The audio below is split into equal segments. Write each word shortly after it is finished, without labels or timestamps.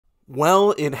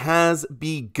Well, it has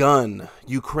begun.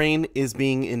 Ukraine is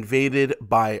being invaded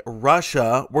by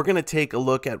Russia. We're going to take a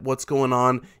look at what's going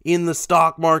on in the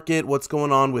stock market, what's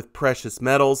going on with precious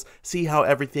metals, see how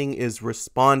everything is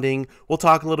responding. We'll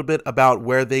talk a little bit about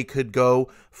where they could go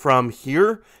from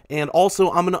here. And also,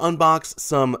 I'm going to unbox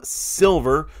some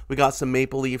silver. We got some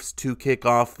maple leafs to kick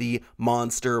off the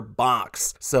monster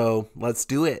box. So let's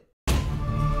do it.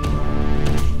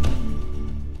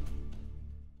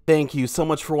 Thank you so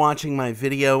much for watching my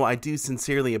video. I do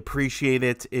sincerely appreciate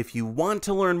it. If you want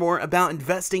to learn more about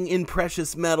investing in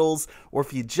precious metals, or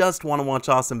if you just want to watch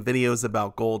awesome videos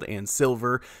about gold and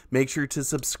silver, make sure to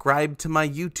subscribe to my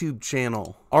YouTube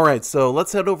channel. Alright, so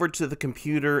let's head over to the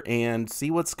computer and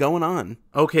see what's going on.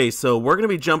 Okay, so we're going to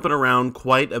be jumping around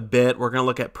quite a bit. We're going to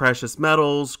look at precious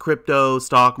metals, crypto,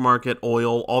 stock market,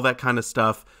 oil, all that kind of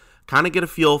stuff. Kind of get a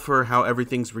feel for how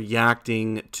everything's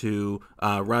reacting to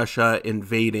Russia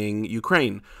invading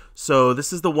Ukraine. So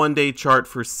this is the one-day chart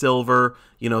for silver.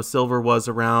 You know, silver was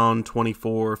around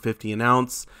 $24.50 an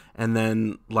ounce. And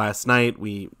then last night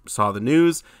we saw the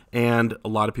news and a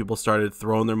lot of people started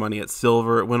throwing their money at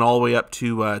silver. It went all the way up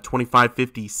to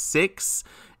 $25.56.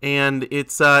 And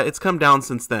it's come down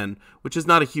since then, which is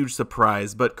not a huge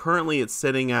surprise. But currently it's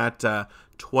sitting at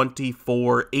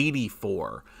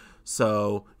 $24.84.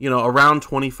 So, you know, around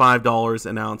 $25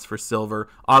 an ounce for silver.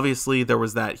 Obviously, there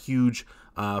was that huge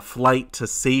flight to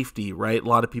safety, right? A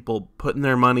lot of people putting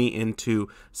their money into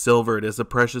silver. It is a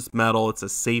precious metal. It's a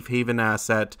safe haven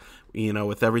asset. You know,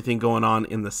 with everything going on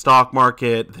in the stock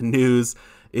market, the news,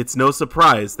 it's no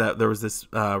surprise that there was this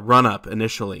run-up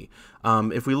initially.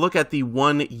 If we look at the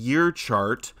one-year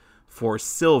chart for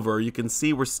silver, you can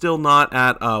see we're still not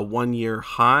at a one-year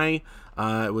high.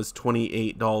 It was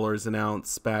 $28 an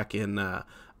ounce back in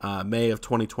May of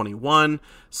 2021.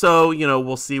 So, you know,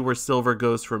 we'll see where silver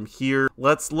goes from here.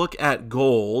 Let's look at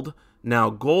gold. Now,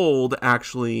 gold,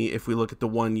 actually, if we look at the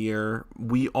 1 year,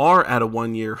 we are at a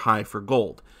one-year high for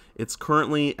gold. It's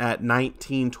currently at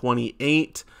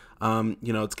 1928. You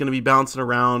know, it's going to be bouncing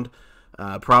around.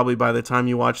 Probably by the time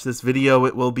you watch this video,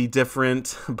 it will be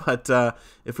different. But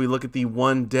if we look at the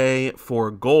 1 day for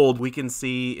gold, we can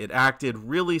see it acted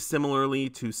really similarly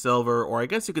to silver, or I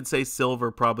guess you could say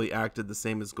silver probably acted the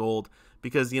same as gold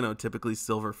because, you know, typically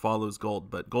silver follows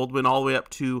gold. But gold went all the way up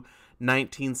to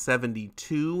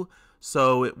 1972.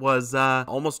 So it was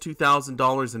almost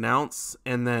 $2,000 an ounce,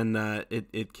 and then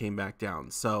it came back down.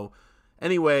 So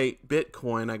anyway,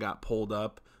 Bitcoin, I got pulled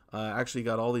up. Actually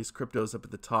got all these cryptos up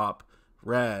at the top.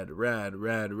 Red.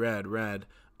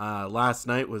 Last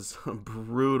night was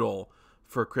brutal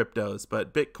for cryptos,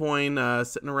 but Bitcoin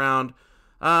sitting around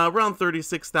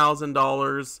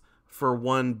 $36,000 for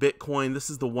one Bitcoin. This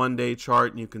is the one-day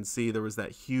chart, and you can see there was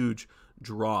that huge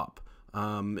drop.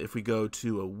 If we go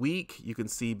to a week, you can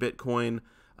see Bitcoin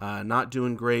not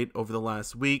doing great over the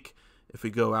last week. If we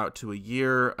go out to a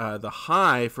year, the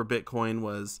high for Bitcoin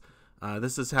was,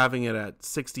 this is having it at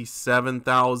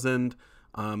 67,000.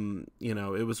 You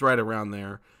know, it was right around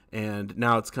there, and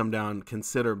now it's come down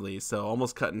considerably, so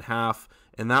almost cut in half.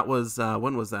 And that was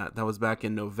when was that? That was back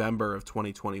in November of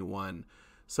 2021.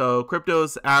 So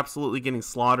crypto's absolutely getting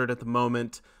slaughtered at the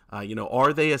moment. You know,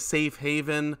 are they a safe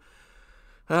haven?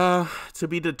 To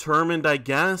be determined, I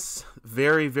guess.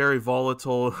 Very, very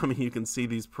volatile. I mean, you can see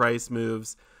these price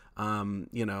moves.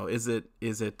 You know, is it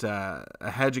a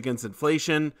hedge against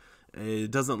inflation?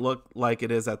 It doesn't look like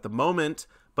it is at the moment,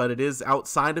 but it is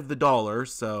outside of the dollar,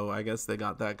 so I guess they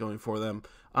got that going for them.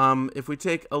 If we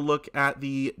take a look at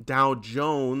the Dow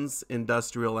Jones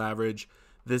Industrial Average,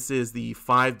 this is the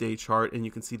 5-day chart, and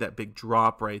you can see that big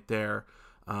drop right there,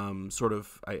 sort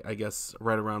of, I guess,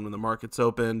 right around when the market's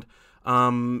opened.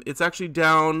 It's actually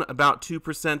down about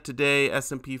 2% today.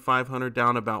 S&P 500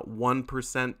 down about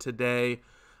 1% today.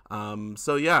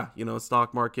 So yeah, you know,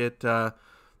 stock market,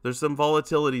 there's some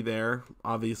volatility there.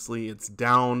 Obviously, it's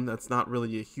down. That's not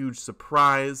really a huge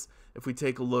surprise. If we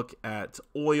take a look at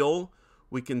oil,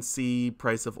 we can see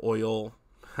price of oil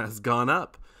has gone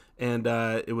up. And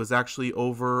it was actually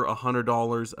over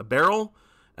 $100 a barrel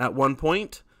at one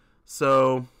point.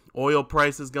 So oil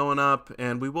price is going up.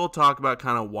 And we will talk about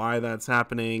kind of why that's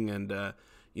happening and,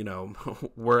 you know,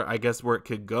 where it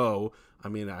could go. I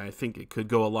mean, I think it could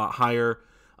go a lot higher.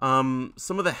 Some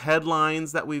of the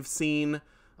headlines that we've seen.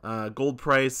 Gold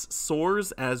price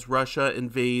soars as Russia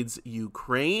invades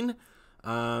Ukraine.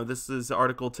 This is an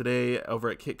article today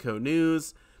over at Kitco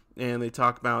News, and they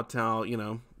talk about how, you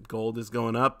know, gold is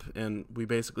going up, and we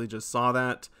basically just saw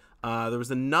that. There was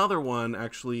another one,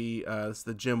 actually, it's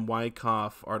the Jim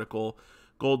Wyckoff article,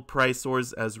 Gold price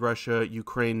soars as Russia,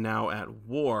 Ukraine now at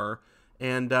war.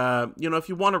 And, you know, if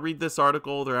you want to read this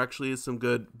article, there actually is some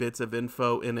good bits of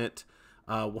info in it.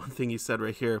 One thing he said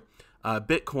right here,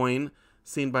 Bitcoin,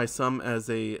 seen by some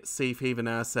as a safe haven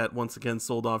asset, once again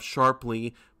sold off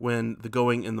sharply when the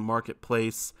going in the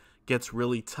marketplace gets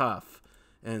really tough.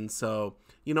 And so,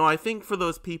 you know, I think for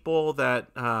those people that,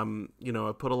 you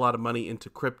know, put a lot of money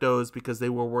into cryptos because they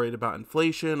were worried about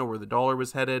inflation or where the dollar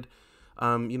was headed,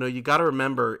 you know, you got to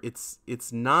remember it's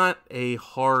not a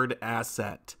hard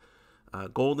asset.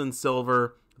 Gold and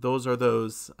silver, those are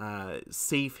those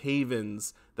safe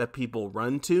havens that people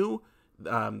run to.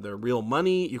 They're real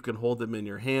money. You can hold them in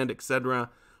your hand, etc.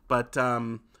 But,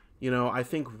 you know, I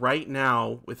think right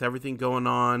now, with everything going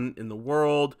on in the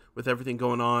world, with everything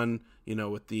going on, you know,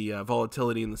 with the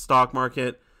volatility in the stock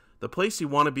market, the place you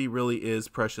want to be really is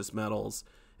precious metals.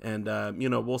 And, you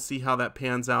know, we'll see how that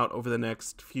pans out over the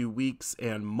next few weeks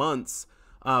and months.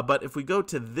 But if we go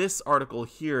to this article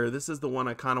here, this is the one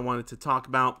I kind of wanted to talk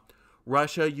about.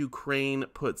 Russia, Ukraine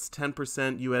puts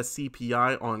 10% US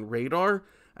CPI on radar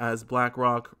as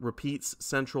BlackRock repeats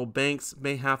central banks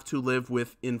may have to live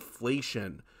with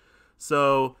inflation.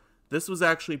 So this was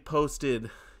actually posted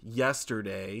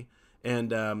yesterday.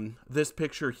 And this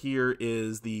picture here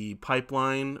is the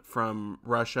pipeline from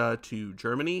Russia to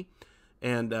Germany.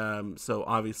 And so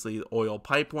obviously oil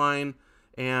pipeline.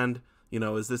 And you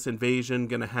know, is this invasion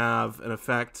going to have an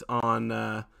effect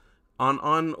on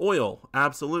oil?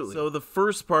 Absolutely. So the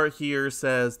first part here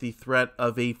says the threat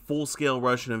of a full-scale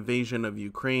Russian invasion of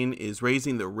Ukraine is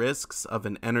raising the risks of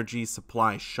an energy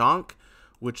supply shock,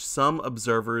 which some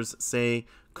observers say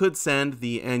could send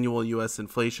the annual U.S.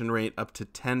 inflation rate up to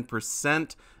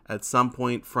 10% at some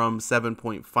point from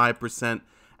 7.5%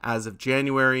 as of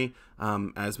January.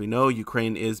 As we know,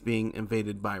 Ukraine is being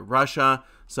invaded by Russia.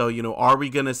 So, you know, are we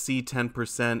going to see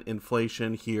 10%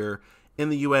 inflation here in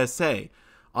the USA?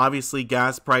 Obviously,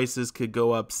 gas prices could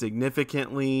go up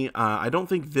significantly. I don't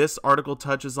think this article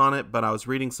touches on it, but I was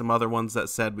reading some other ones that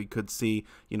said we could see,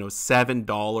 you know,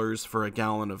 $7 for a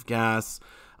gallon of gas.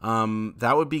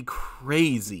 That would be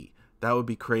crazy. That would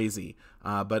be crazy.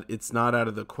 But it's not out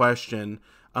of the question.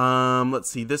 Let's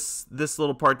see. This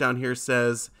little part down here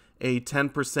says a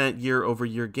 10%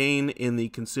 year-over-year gain in the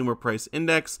consumer price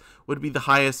index would be the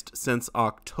highest since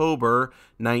October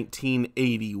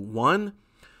 1981.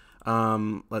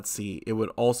 Let's see. It would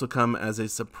also come as a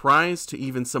surprise to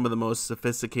even some of the most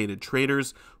sophisticated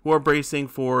traders who are bracing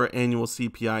for annual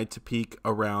CPI to peak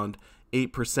around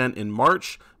 8% in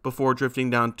March before drifting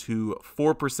down to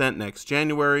 4% next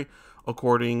January,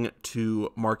 according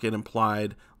to market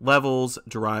implied levels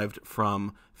derived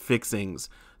from fixings.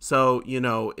 So, you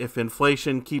know, if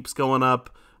inflation keeps going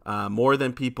up more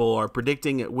than people are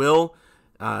predicting it will,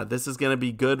 this is going to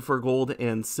be good for gold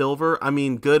and silver. I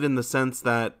mean, good in the sense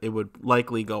that it would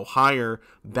likely go higher.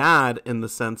 Bad in the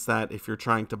sense that if you're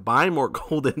trying to buy more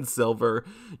gold and silver,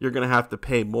 you're going to have to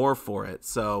pay more for it.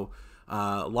 So,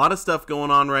 a lot of stuff going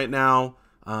on right now.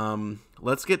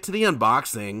 Let's get to the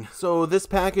unboxing. So this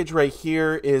package right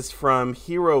here is from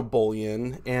Hero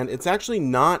Bullion, and it's actually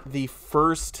not the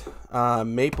first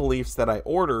Maple Leafs that I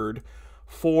ordered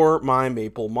for my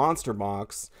Maple Monster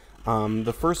Box.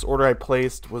 The first order I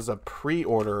placed was a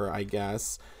pre-order, I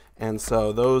guess, and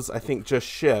so those I think just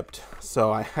shipped.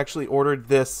 So I actually ordered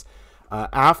this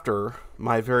after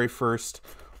my very first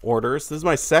order. So this is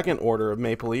my second order of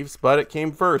Maple Leafs, but it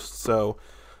came first, so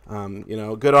you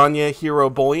know, good on you, Hero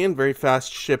Bullion. Very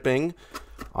fast shipping.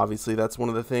 Obviously, that's one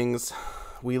of the things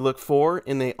we look for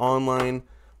in an online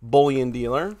bullion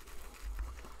dealer.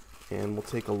 And we'll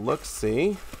take a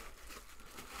look-see.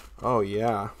 Oh,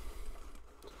 yeah.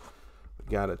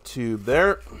 We got a tube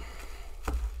there.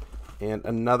 And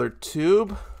another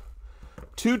tube.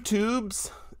 2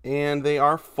 tubes, and they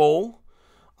are full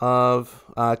of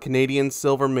Canadian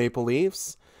silver Maple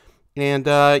Leafs. And,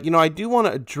 you know, I do want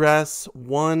to address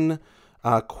one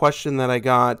question that I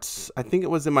got. I think it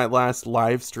was in my last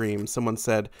live stream. Someone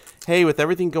said, hey, with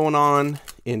everything going on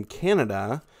in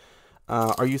Canada,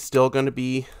 are you still going to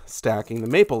be stacking the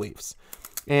Maple Leafs?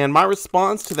 And my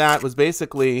response to that was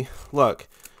basically, look,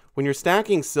 when you're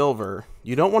stacking silver,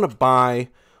 you don't want to buy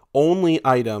only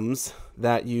items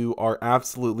that you are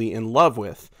absolutely in love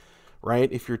with, right?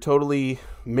 If you're totally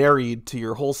married to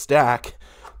your whole stack,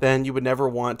 then you would never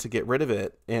want to get rid of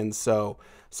it. And so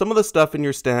some of the stuff in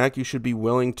your stack you should be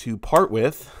willing to part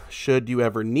with should you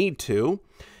ever need to.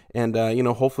 And, you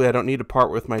know, hopefully I don't need to part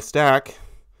with my stack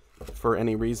for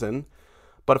any reason.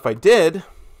 But if I did,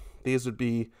 these would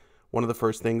be one of the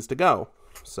first things to go.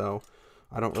 So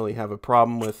I don't really have a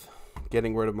problem with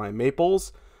getting rid of my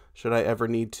maples should I ever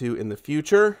need to in the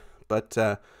future. But,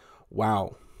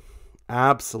 wow,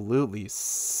 absolutely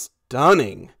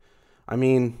stunning. I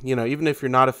mean, you know, even if you're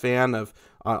not a fan of,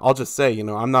 I'll just say, you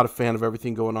know, I'm not a fan of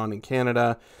everything going on in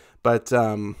Canada, but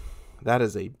that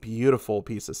is a beautiful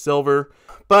piece of silver.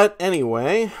 But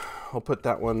anyway, I'll put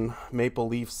that one maple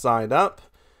leaf side up.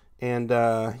 And,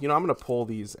 you know, I'm going to pull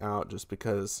these out just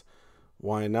because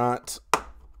why not?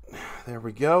 There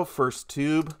we go. First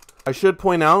tube. I should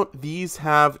point out these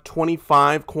have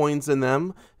 25 coins in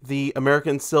them. The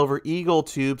American Silver Eagle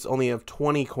tubes only have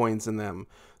 20 coins in them.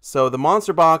 So the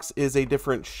monster box is a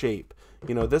different shape.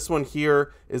 You know, this one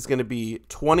here is going to be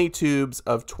 20 tubes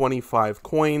of 25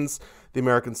 coins. The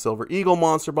American Silver Eagle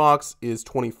monster box is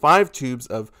 25 tubes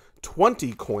of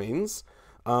 20 coins.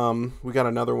 We got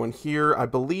another one here. I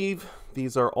believe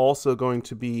these are also going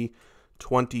to be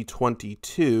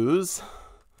 2022s.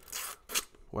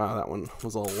 Wow, that one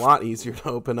was a lot easier to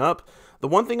open up. The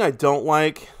one thing I don't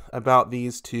like about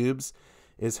these tubes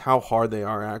is how hard they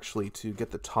are actually to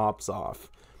get the tops off.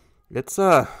 It's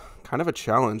kind of a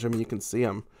challenge. I mean, you can see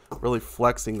I'm really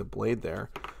flexing the blade there.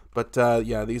 But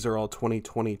yeah, these are all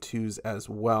 2022s as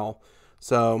well.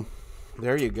 So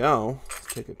there you go.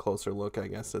 Let's take a closer look, I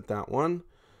guess, at that one.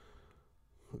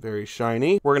 Very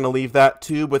shiny. We're going to leave that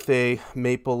tube with a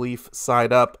maple leaf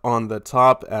side up on the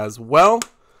top as well.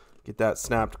 Get that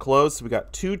snapped closed. So we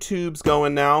got 2 tubes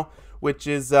going now, which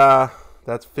is,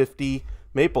 that's 50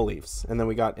 maple leaves. And then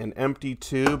we got an empty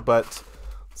tube, but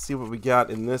let's see what we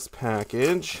got in this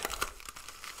package.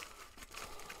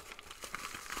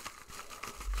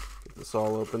 Get this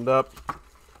all opened up.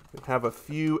 We have a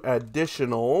few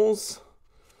additionals.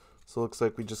 So it looks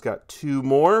like we just got 2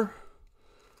 more.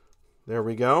 There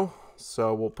we go.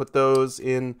 So we'll put those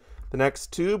in the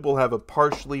next tube. We'll have a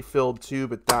partially filled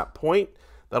tube at that point.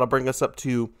 That'll bring us up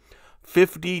to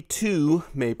 52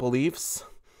 maple leaves.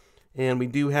 And we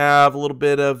do have a little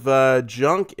bit of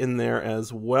junk in there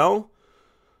as well.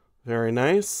 Very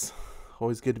nice.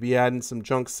 Always good to be adding some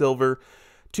junk silver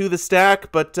to the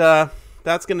stack. But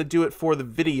that's going to do it for the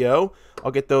video.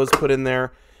 I'll get those put in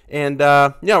there. And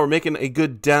yeah, we're making a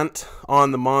good dent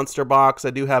on the monster box. I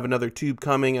do have another tube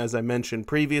coming, as I mentioned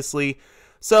previously.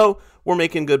 So we're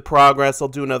making good progress. I'll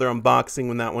do another unboxing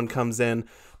when that one comes in.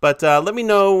 But let me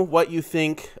know what you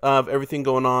think of everything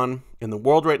going on in the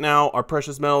world right now. Are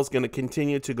precious metals going to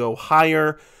continue to go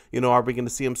higher? You know, are we going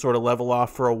to see them sort of level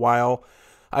off for a while?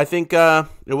 I think it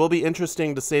will be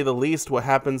interesting, to say the least, what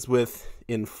happens with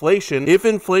inflation. If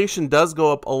inflation does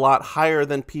go up a lot higher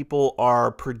than people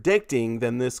are predicting,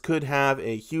 then this could have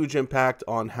a huge impact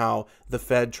on how the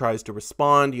Fed tries to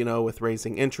respond, you know, with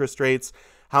raising interest rates,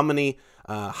 how many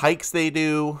hikes they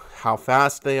do, how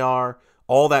fast they are,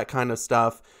 all that kind of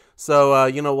stuff. So,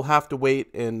 you know, we'll have to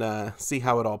wait and see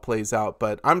how it all plays out.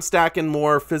 But I'm stacking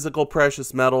more physical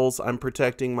precious metals. I'm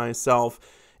protecting myself.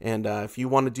 And if you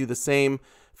want to do the same,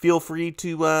 feel free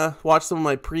to watch some of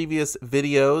my previous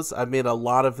videos. I've made a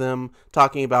lot of them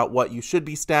talking about what you should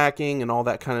be stacking and all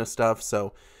that kind of stuff.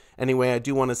 So anyway, I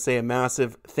do want to say a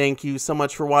massive thank you so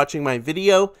much for watching my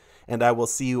video. And I will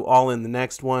see you all in the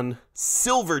next one.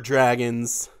 Silver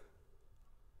Dragons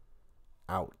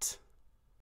out.